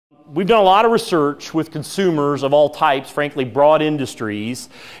We've done a lot of research with consumers of all types, frankly, broad industries,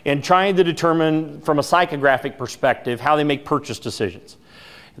 and trying to determine from a psychographic perspective how they make purchase decisions.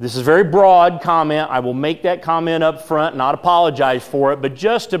 This is a very broad comment. I will make that comment up front, not apologize for it, but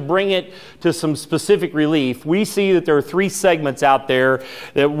just to bring it to some specific relief, we see that there are three segments out there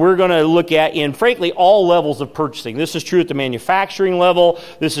that we're going to look at in, frankly, all levels of purchasing. This is true at the manufacturing level.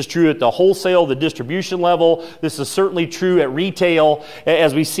 This is true at the wholesale, the distribution level. This is certainly true at retail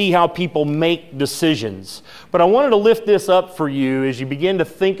as we see how people make decisions. But I wanted to lift this up for you as you begin to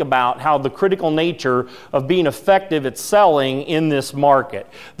think about how the critical nature of being effective at selling in this market.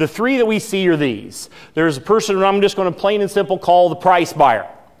 The three that we see are these. There's a person who I'm just going to plain and simple call the price buyer.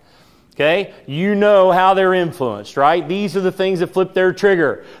 Okay? You know how they're influenced, right? These are the things that flip their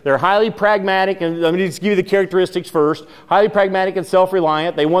trigger. They're highly pragmatic, and let me just give you the characteristics first. Highly pragmatic and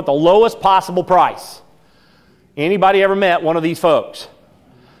self-reliant. They want the lowest possible price. Anybody ever met one of these folks?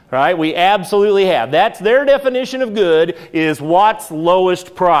 Right? We absolutely have. That's their definition of good, is what's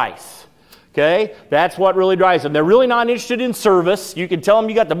lowest price. Okay? That's what really drives them. They're really not interested in service. You can tell them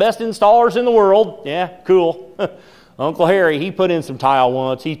you got the best installers in the world. Yeah, cool. Uncle Harry, he put in some tile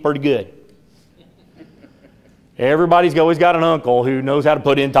once. He's pretty good. Everybody's always got an uncle who knows how to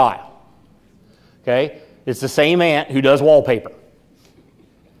put in tile. Okay? It's the same aunt who does wallpaper.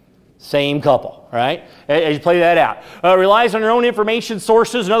 Same couple, right? As you play that out. Relies on their own information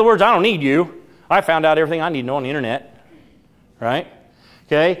sources. In other words, I don't need you. I found out everything I need to know on the internet, right?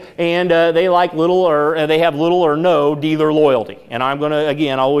 Okay, and they like little or they have little or no dealer loyalty. And I'm going to,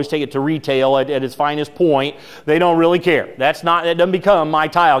 again, I always take it to retail at its finest point. They don't really care. That doesn't become my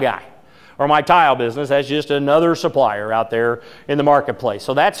tile guy or my tile business. That's just another supplier out there in the marketplace.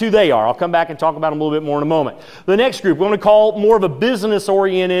 So that's who they are. I'll come back and talk about them a little bit more in a moment. The next group, we're going to call more of a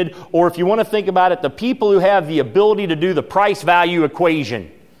business-oriented, or if you want to think about it, the people who have the ability to do the price-value equation.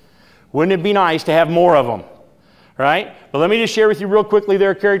 Wouldn't it be nice to have more of them? Right? But let me just share with you real quickly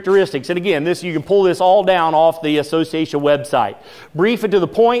their characteristics. And again, you can pull this all down off the association website. Brief and to the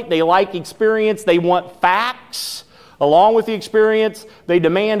point. They like experience. They want facts along with the experience. They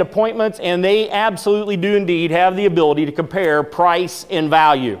demand appointments, and they absolutely do indeed have the ability to compare price and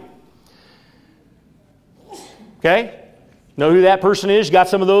value. Okay? Know who that person is? You got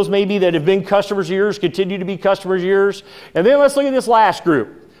some of those maybe that have been customers of yours, continue to be customers of yours. And then let's look at this last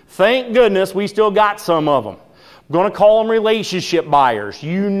group. Thank goodness we still got some of them. I'm going to call them relationship buyers.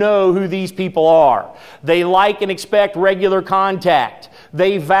 You know who these people are. They like and expect regular contact.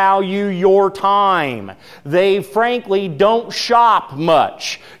 They value your time. They frankly don't shop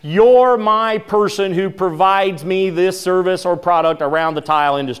much. You're my person who provides me this service or product around the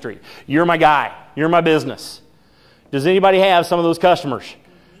tile industry. You're my guy. You're my business. Does anybody have some of those customers?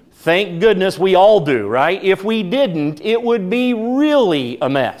 Thank goodness we all do, right? If we didn't, it would be really a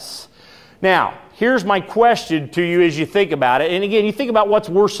mess. Now, here's my question to you as you think about it. And again, you think about what's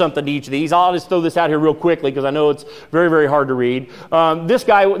worth something to each of these. I'll just throw this out here real quickly because I know it's very, very hard to read. This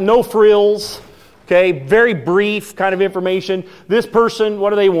guy, no frills, okay, very brief kind of information. This person,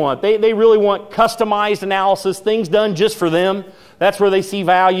 what do they want? They really want customized analysis, things done just for them. That's where they see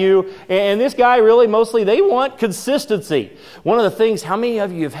value. And this guy really, mostly, they want consistency. One of the things, how many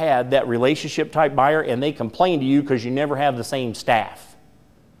of you have had that relationship type buyer and they complain to you because you never have the same staff?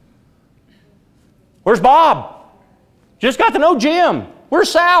 Where's Bob? Just got to know Jim.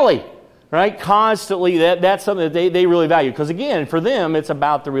 Where's Sally? Right? Constantly, that's something that they really value. Because again, for them, it's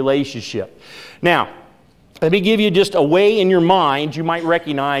about the relationship. Now, let me give you just a way in your mind you might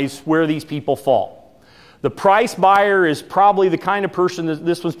recognize where these people fall. The price buyer is probably the kind of person that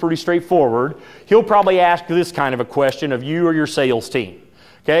this one's pretty straightforward. He'll probably ask this kind of a question of you or your sales team.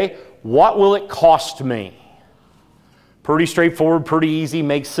 Okay? What will it cost me? Pretty straightforward, pretty easy,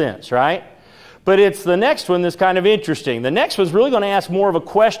 makes sense, right? But it's the next one that's kind of interesting. The next one's really going to ask more of a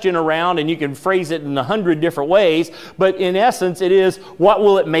question around, and you can phrase it in 100 different ways, but in essence it is, what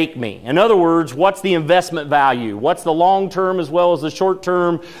will it make me? In other words, what's the investment value? What's the long-term as well as the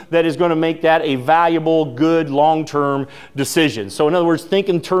short-term that is going to make that a valuable, good, long-term decision? So in other words, think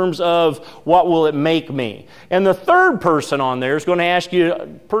in terms of what will it make me? And the third person on there is going to ask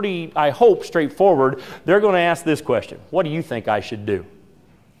you pretty, I hope, straightforward. They're going to ask this question: what do you think I should do?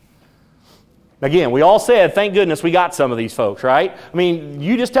 Again, we all said, thank goodness we got some of these folks, right? I mean,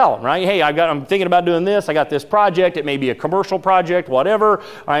 you just tell them, right? Hey, I'm thinking about doing this. I got this project. It may be a commercial project, whatever.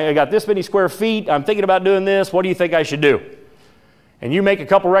 I got this many square feet. I'm thinking about doing this. What do you think I should do? And you make a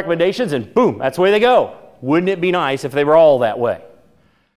couple recommendations and boom, that's the way they go. Wouldn't it be nice if they were all that way?